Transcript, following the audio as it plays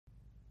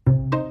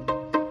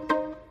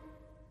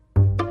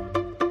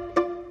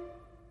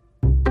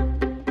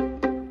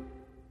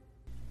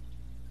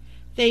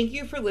Thank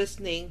you for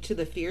listening to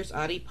the Fierce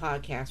Audie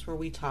podcast, where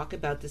we talk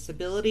about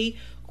disability,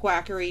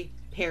 quackery,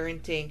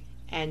 parenting,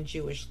 and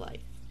Jewish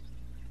life.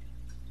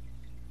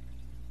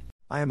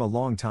 I am a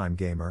long-time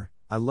gamer.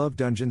 I love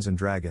Dungeons &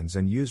 Dragons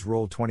and use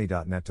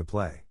Roll20.net to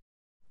play.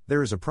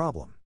 There is a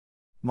problem.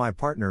 My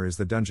partner is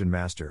the Dungeon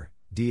Master,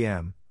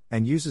 DM,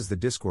 and uses the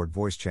Discord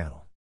voice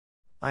channel.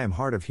 I am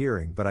hard of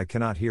hearing, but I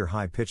cannot hear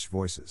high-pitched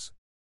voices.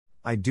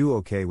 I do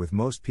okay with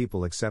most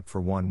people except for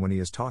one when he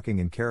is talking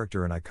in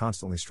character, and I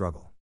constantly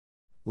struggle.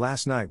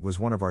 Last night was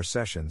one of our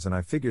sessions and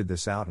I figured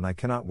this out, and I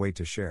cannot wait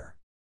to share.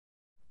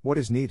 What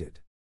is needed?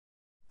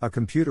 A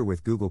computer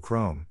with Google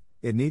Chrome.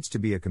 It needs to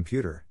be a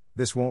computer.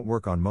 This won't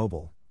work on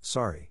mobile,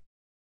 sorry.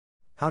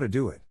 How to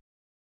do it?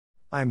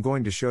 I am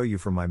going to show you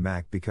from my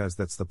Mac because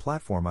that's the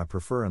platform I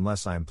prefer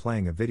unless I am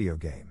playing a video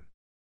game.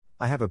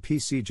 I have a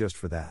PC just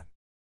for that.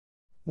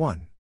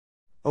 1.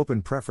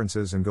 Open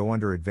Preferences and go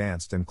under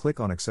Advanced and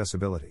click on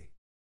Accessibility.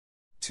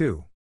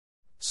 2.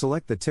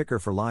 Select the ticker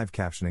for live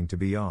captioning to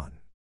be on.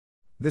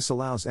 This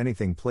allows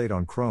anything played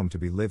on Chrome to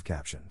be live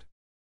captioned.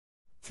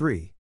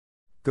 3.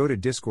 Go to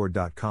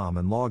discord.com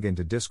and log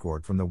into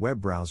Discord from the web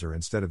browser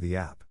instead of the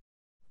app.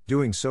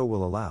 Doing so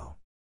will allow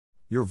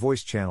your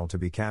voice channel to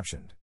be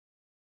captioned.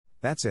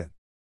 That's it.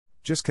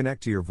 Just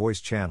connect to your voice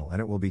channel and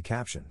it will be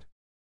captioned.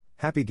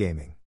 Happy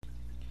gaming.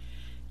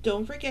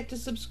 Don't forget to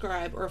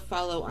subscribe or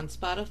follow on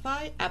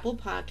Spotify, Apple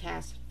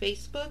Podcasts,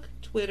 Facebook,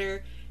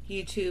 Twitter,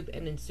 YouTube,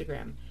 and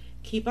Instagram.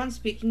 Keep on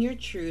speaking your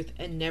truth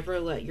and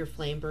never let your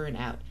flame burn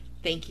out.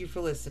 Thank you for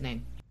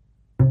listening.